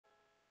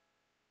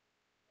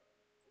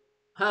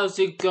How's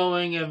it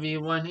going,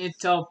 everyone?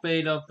 It's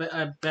Albedo,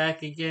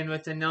 back again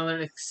with another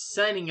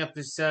exciting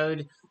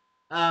episode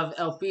of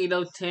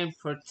Albedo 10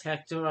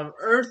 Protector of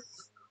Earth.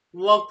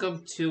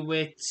 Welcome to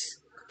it.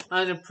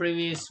 On the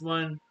previous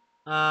one,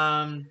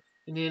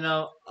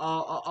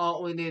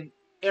 we did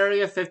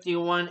Area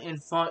 51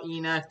 and fought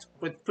Enoch,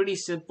 but pretty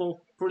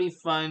simple, pretty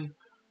fun.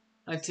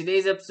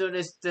 Today's episode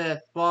is the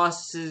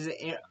boss's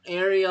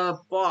area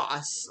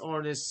boss,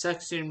 or the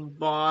section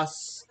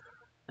boss,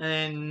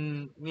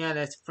 and yeah,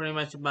 that's pretty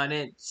much about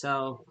it.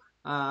 So,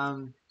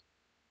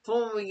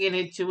 before we get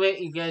into it,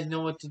 you guys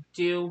know what to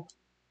do.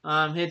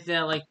 Hit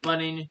that like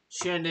button,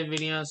 share the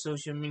video on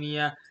social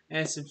media,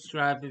 and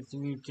subscribe if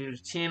you're new to the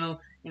channel.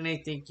 And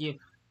I thank you.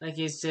 Like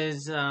it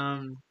says,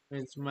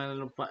 it's my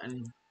little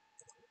button.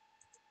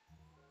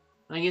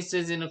 Like it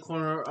says in the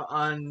corner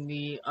on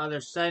the other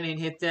side, and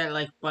hit that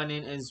like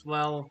button as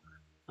well.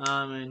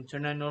 And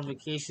turn on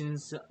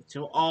notifications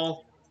to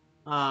all.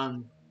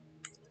 Um,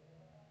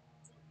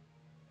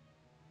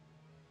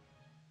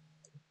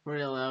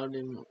 Pretty loud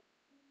and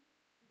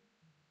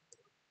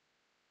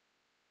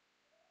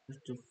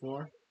to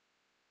four.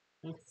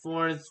 I think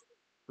four is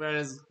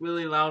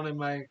really loud in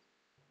my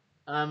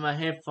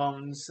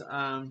headphones.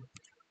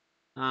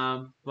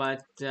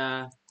 But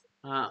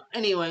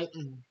anyway,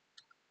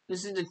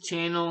 this is the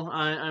channel.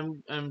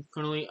 I'm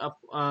currently up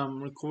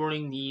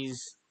recording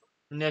these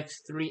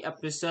next three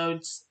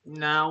episodes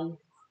now.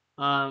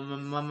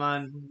 I'm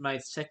on my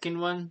second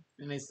one,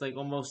 and it's like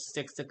almost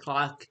 6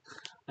 o'clock.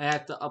 I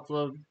have to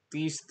upload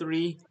these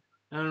three.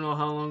 I don't know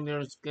how long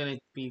they're gonna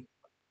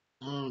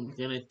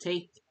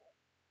take.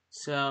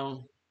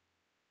 So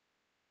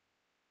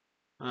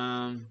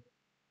um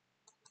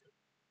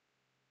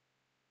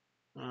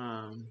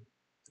um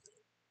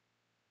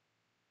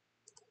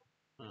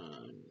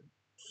um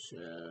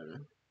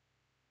share.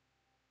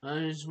 I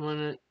just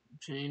wanna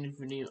change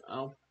video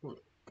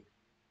output.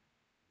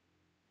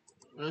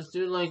 Let's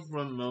do like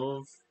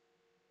remove.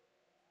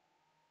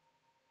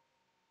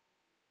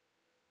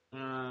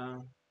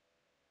 Uh,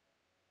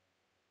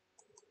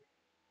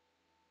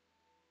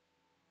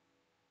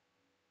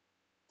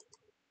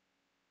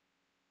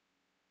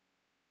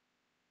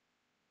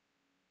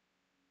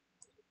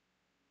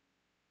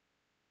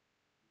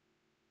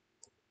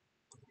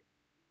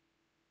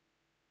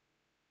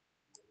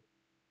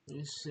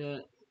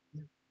 reset.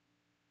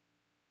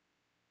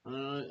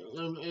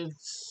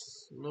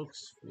 It's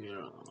looks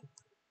weird.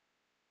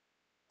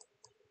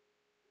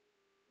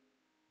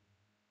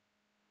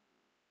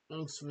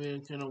 Looks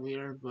weird, kind of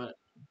weird, but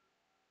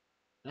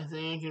I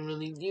think I can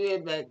really do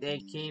it, but I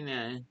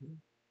can't.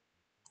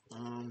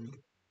 Um,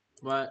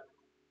 but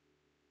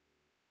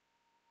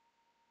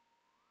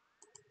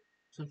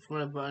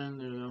support button.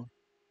 There we go.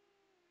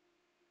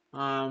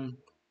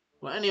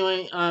 Well,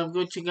 anyway,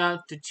 go check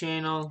out the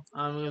channel.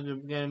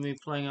 I'm gonna be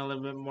playing a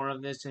little bit more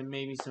of this and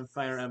maybe some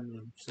Fire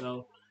Emblem.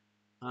 So,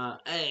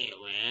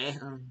 anyway,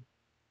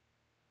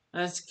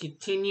 let's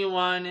continue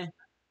on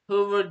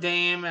Hoover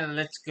Dam and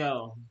let's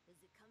go.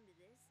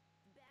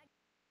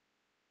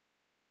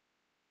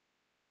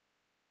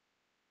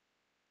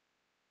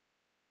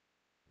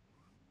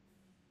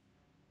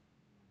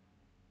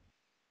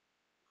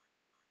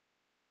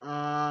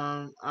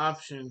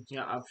 Options.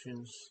 Yeah,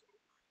 options.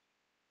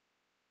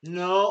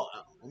 No,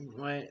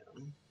 wait.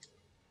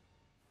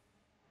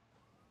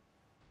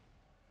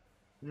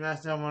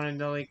 That's not one of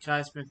the like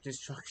cosmic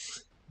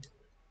destruction.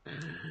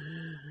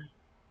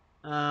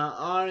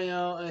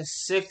 Audio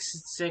is six.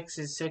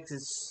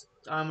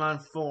 I'm on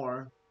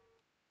four.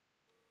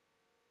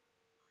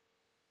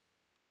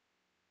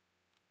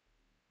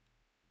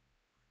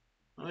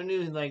 I'm gonna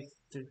do like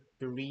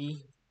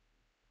three.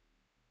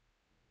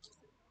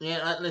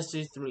 Yeah, let's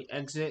do three.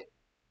 Exit.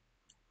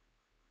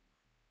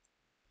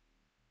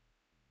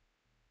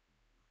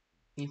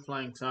 Keep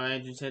flying. Sorry, I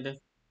just had to.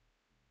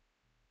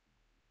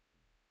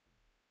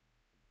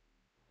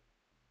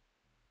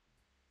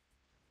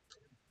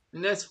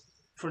 And that's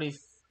pretty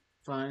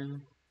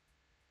fun.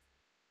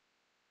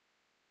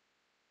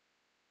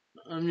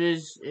 I'm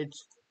just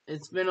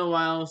it's been a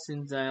while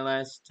since I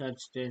last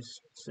touched this,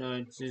 so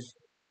it's just.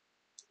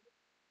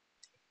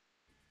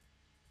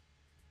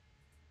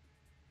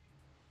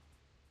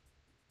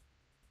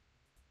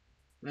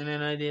 And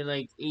then I did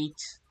like 8,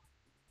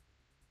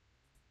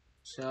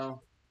 so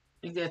I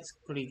think that's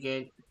pretty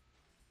good.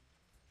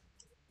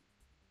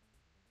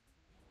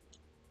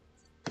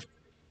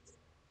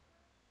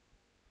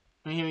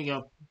 And here we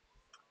go.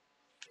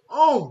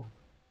 Oh,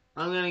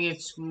 I'm gonna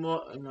get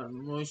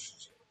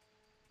mushed.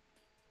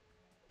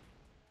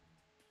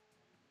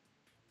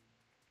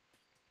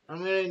 I'm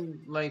gonna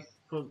like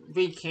put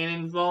big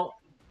cannonball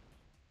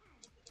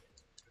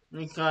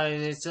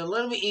because it's a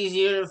little bit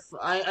easier.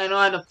 I know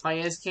how to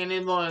play as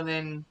cannonball, and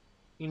then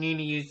you need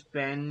to use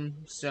Ben,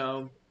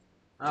 so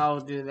I'll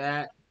do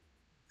that.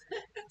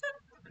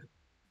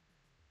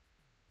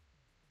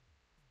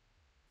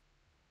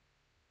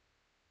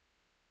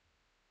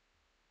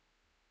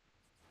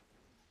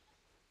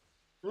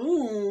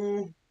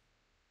 Ooh,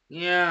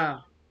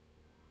 yeah.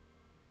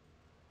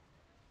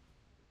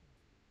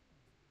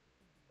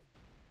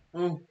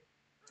 Oh,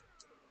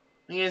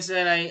 like I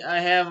said, I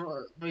have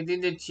we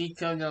did the cheat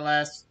code in the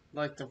last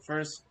like the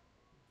first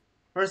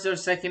or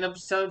second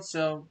episode,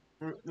 so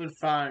we're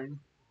fine.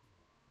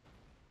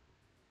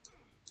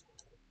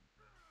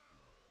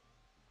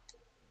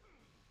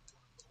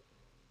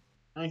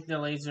 I think the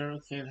laser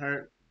can't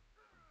hurt.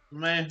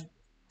 Man,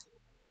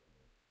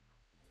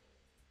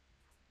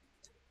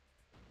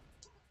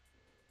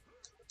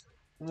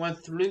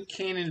 went through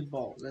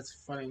cannonball. That's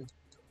funny.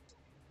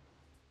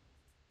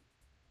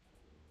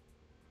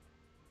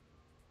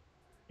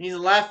 He's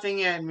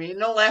laughing at me.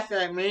 No, laugh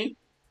at me.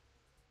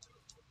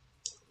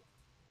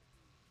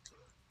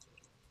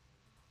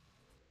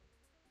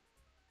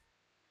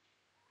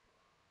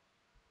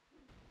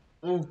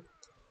 Oh,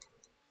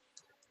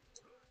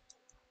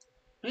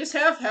 he's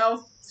half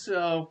health,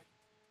 so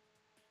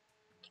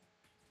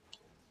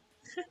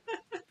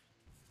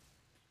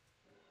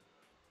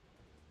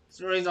let's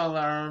raise all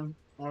arm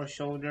or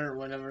shoulder or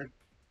whatever.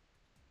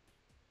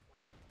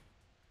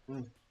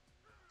 Mm.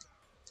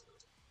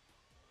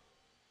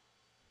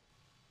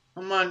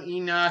 Come on,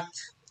 Enoch.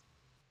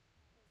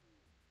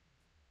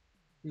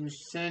 You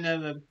son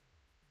of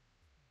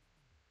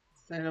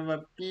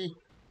a p.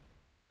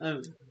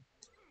 Oh,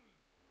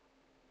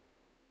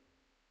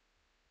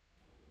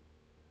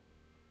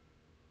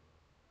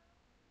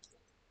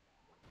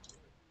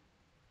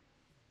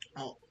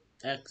 oh,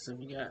 X have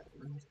you got?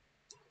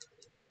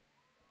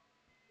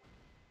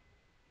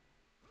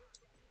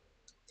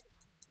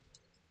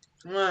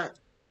 Come on,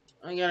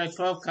 I got a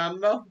 12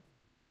 combo.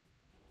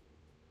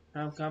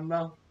 12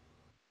 combo.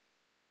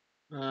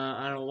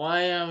 I don't know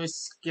why I was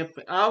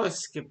skipping. I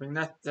was skipping,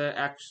 not the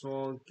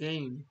actual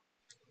game,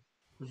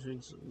 which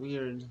is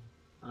weird.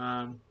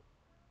 Um,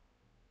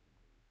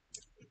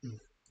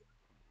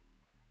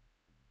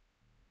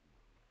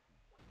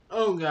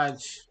 oh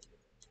gosh.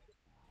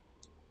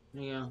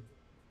 There you go.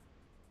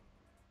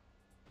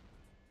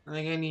 I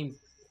think I need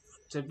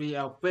to be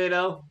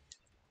Albedo.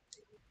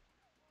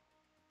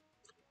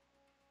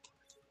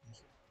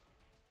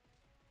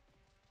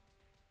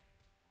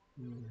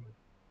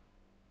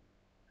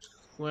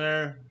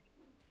 Where?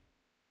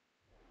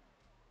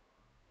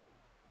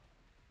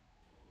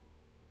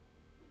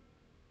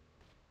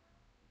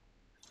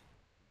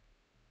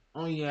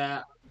 Oh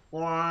yeah,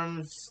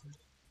 forearms.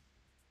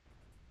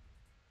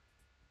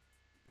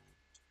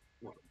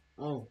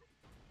 Oh,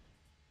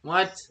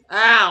 what?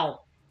 Ow!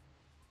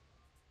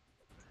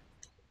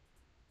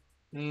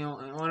 You know,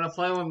 I want to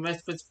play with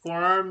Misfits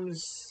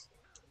forearms.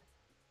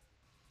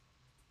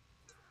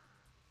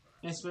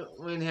 Misfit,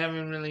 we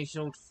haven't really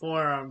showed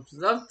forearms.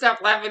 Don't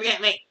stop laughing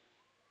at me!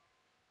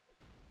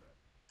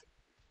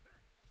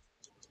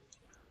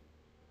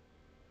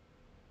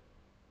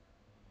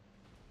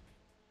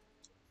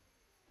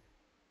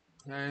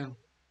 Okay.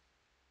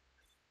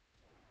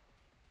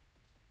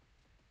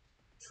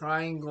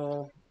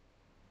 Triangle.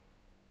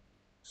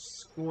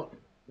 Squ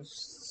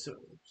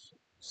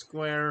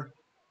square.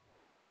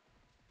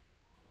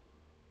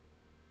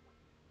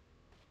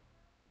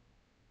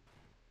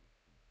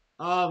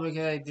 Oh,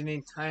 because I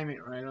didn't time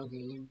it right. Okay,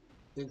 you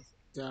did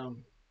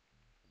dumb.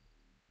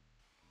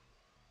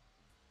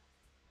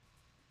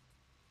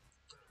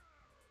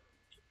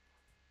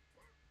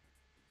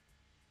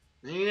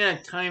 You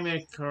didn't time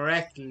it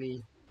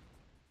correctly.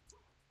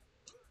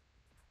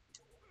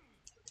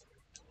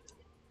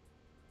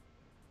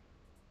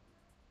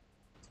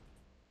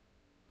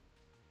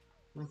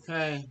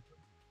 Okay.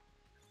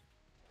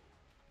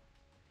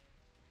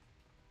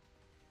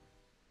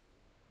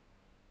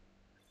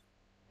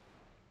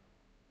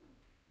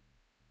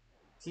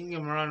 Kick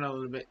him around a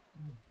little bit.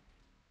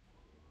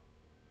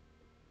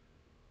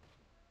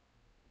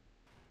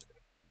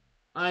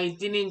 I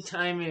didn't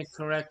time it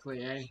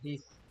correctly.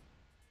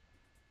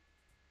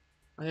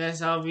 I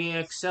guess I'll be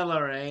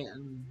accelerate.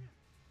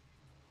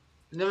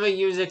 Never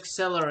use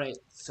accelerate,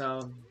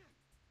 so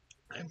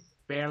I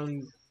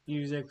barely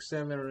use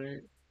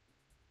accelerate.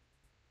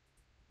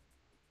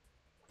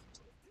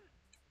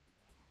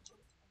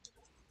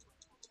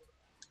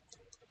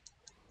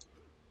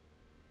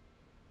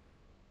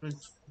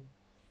 It's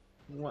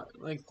what,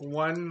 like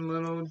one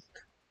little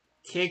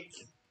kick?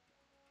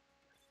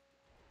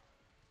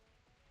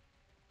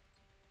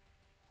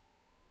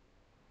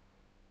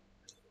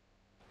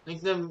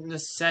 Like the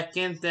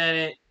second that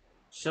it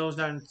shows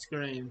on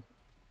screen.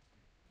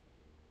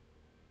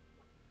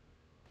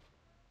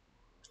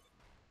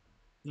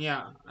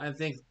 Yeah, I don't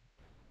think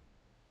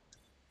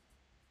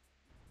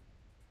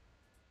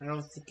I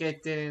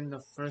did it in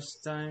the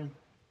first time.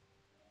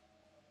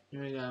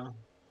 Here we go.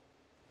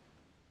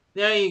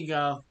 There you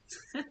go.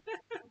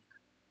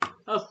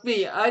 A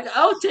B.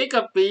 I'll take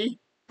a B.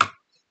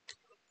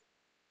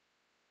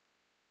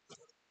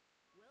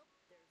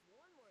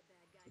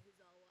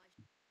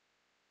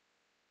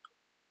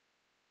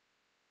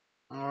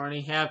 I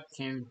already have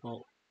 10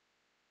 volt.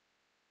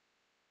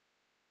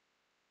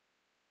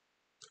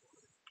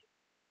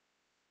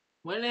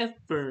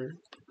 Whatever.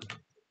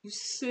 You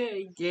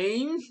say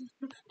game?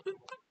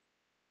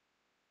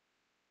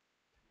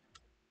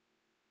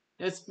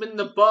 It's been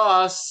the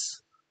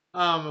boss.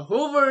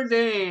 Hoover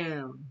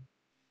Dam.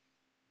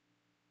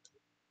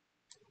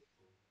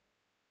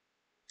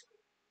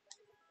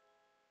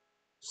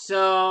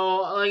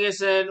 So, like I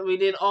said, we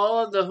did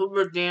all of the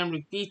Hoover Dam.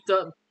 We beat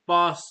the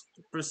boss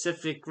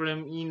Pacific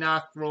Rim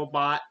Enoch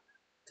robot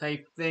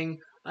type thing.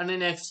 On the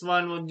next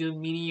one, we'll do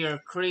Meteor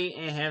Crate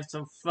and have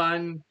some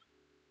fun.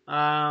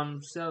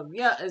 So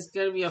yeah, it's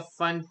gonna be a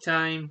fun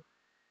time,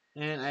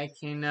 and I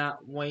cannot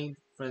wait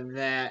for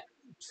that.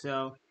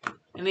 So,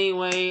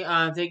 anyway,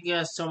 thank you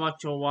guys so much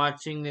for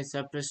watching this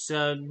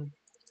episode.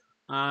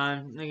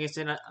 Like I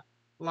said,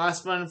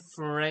 last one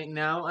for right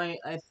now. I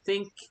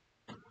think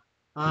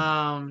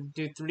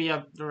do three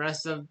of the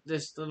rest of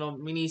this little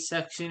mini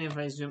section. If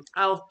I zoom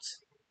out,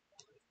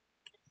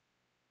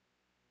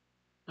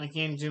 I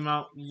can't zoom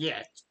out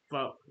yet,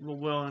 but we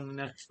will in the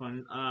next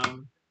one.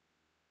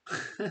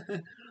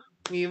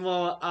 We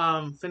will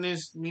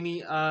finish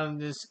mini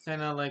this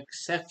kind of like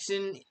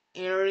section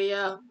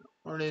area,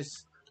 or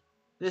this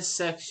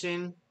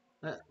section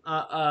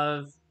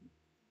of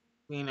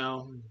you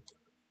know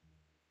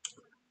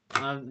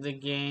of the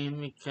game,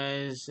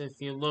 because if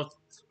you look,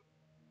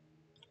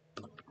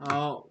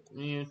 I'll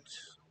mute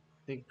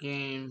the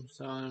game.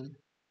 So um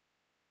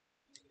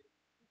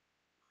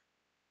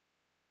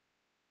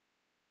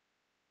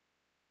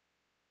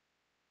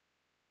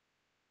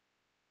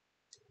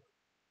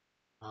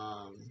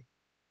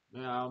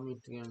yeah, I'll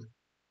mute the game.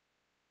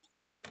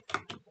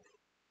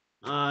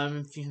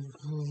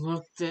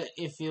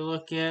 If you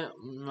look at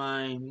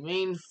my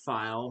main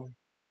file,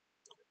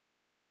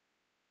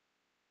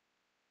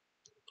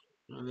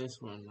 this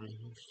one right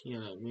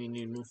here, we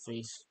need new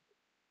face.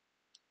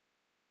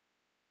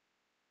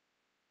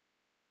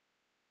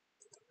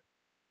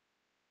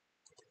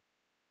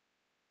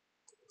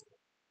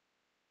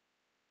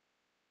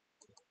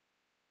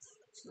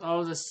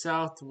 Oh, the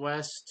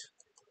Southwest.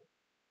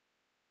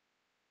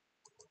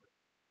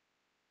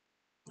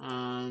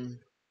 Um,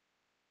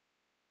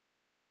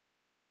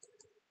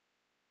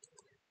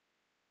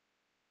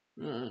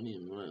 I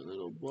need my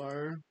little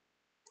bar.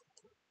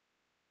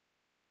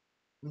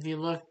 If you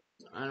look,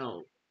 I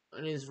don't.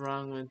 What is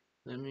wrong with?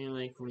 Let me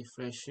like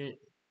refresh it.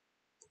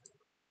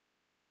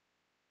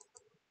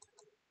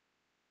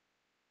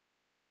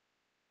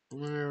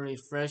 I'm gonna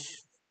refresh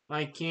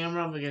my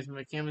camera because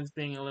my camera's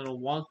being a little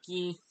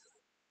wonky.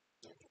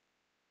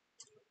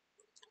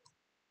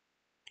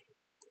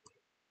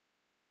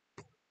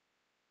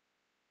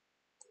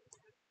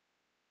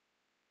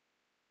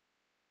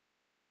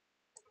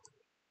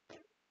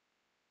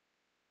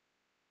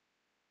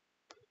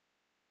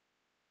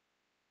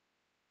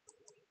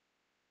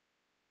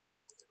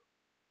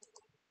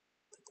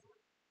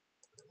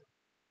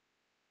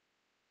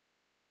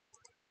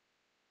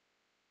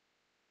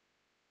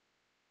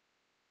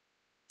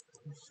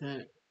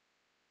 Set.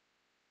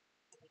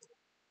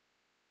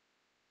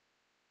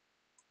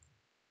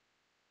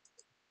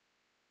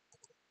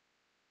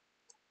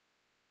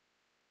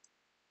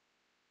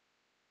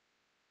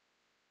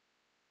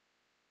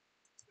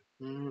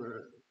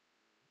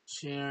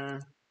 Share.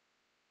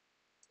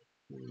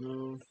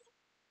 Move.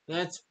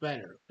 That's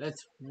better.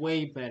 That's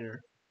way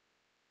better.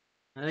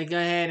 I think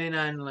I had it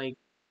on like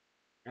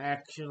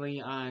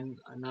actually on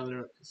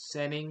another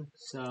setting,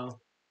 so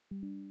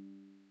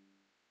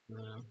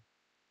uh,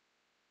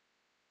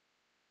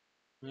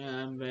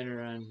 yeah, I'm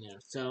better on there.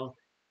 So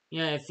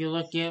yeah, if you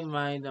look at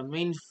the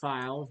main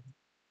file,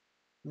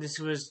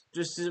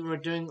 we're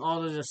doing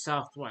all of the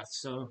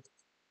Southwest. So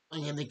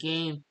in the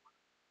game,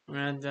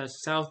 we're in the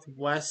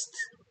Southwest.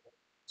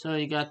 So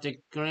you got the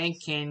Grand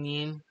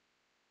Canyon.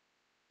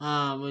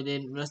 We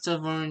did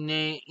Reservoir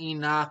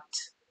Enoch,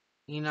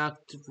 Enoch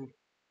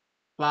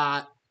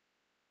Bot.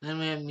 Then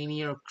we have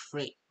Meteor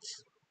Crate.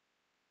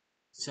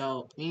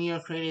 So Meteor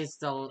Crate is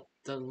the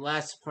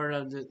last part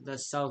of the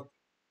southwest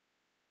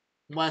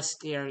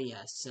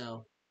area.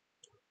 So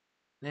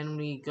then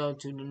we go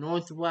to the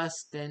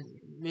northwest, then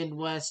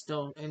midwest,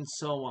 and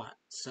so on.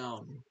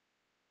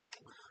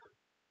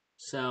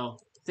 So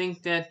I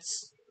think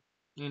that's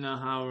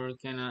how we're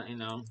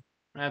gonna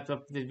wrap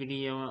up the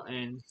video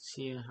and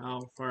see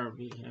how far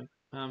we have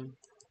come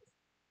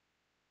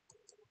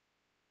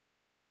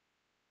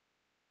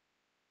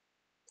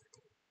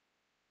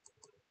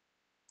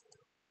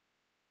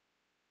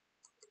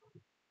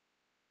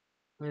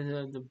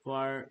with the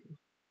bar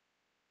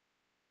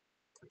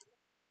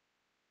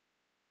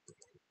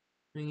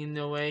being in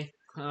the way.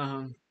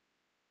 But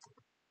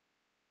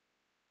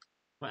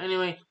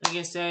anyway, like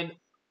I said,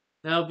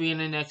 that'll be in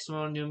the next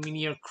one, new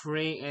Meteor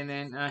Crate, and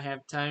then I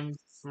have time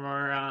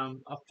for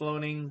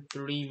uploading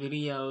 3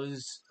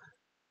 videos,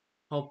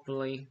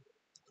 hopefully,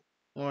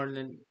 or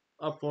then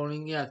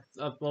uploading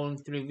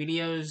 3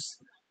 videos.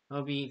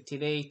 It'll be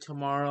today,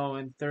 tomorrow,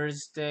 and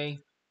Thursday,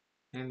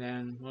 and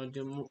then we'll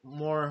do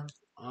more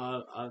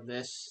of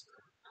this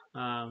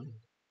um,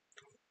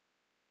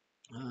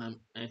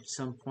 at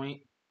some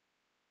point,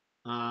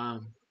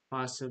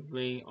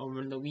 possibly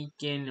over the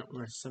weekend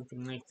or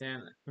something like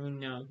that. Who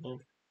knows? We'll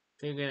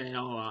figure it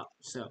all out.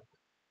 So,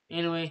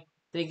 anyway,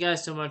 Thank you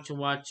guys so much for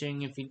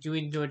watching. If you do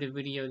enjoy the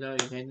video though,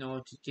 you guys know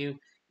what to do.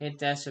 Hit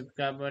that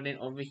subscribe button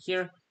over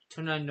here.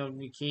 Turn on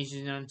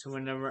notifications on so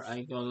whenever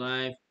I go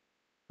live,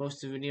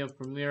 post a video,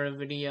 premiere a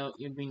video,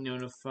 you'll be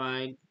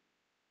notified.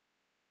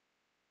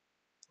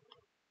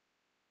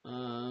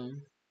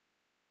 Um,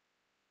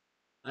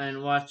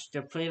 and watch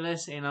the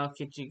playlist, and I'll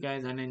catch you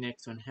guys on the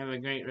next one. Have a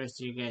great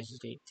rest of your guys'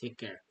 day. Take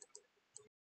care.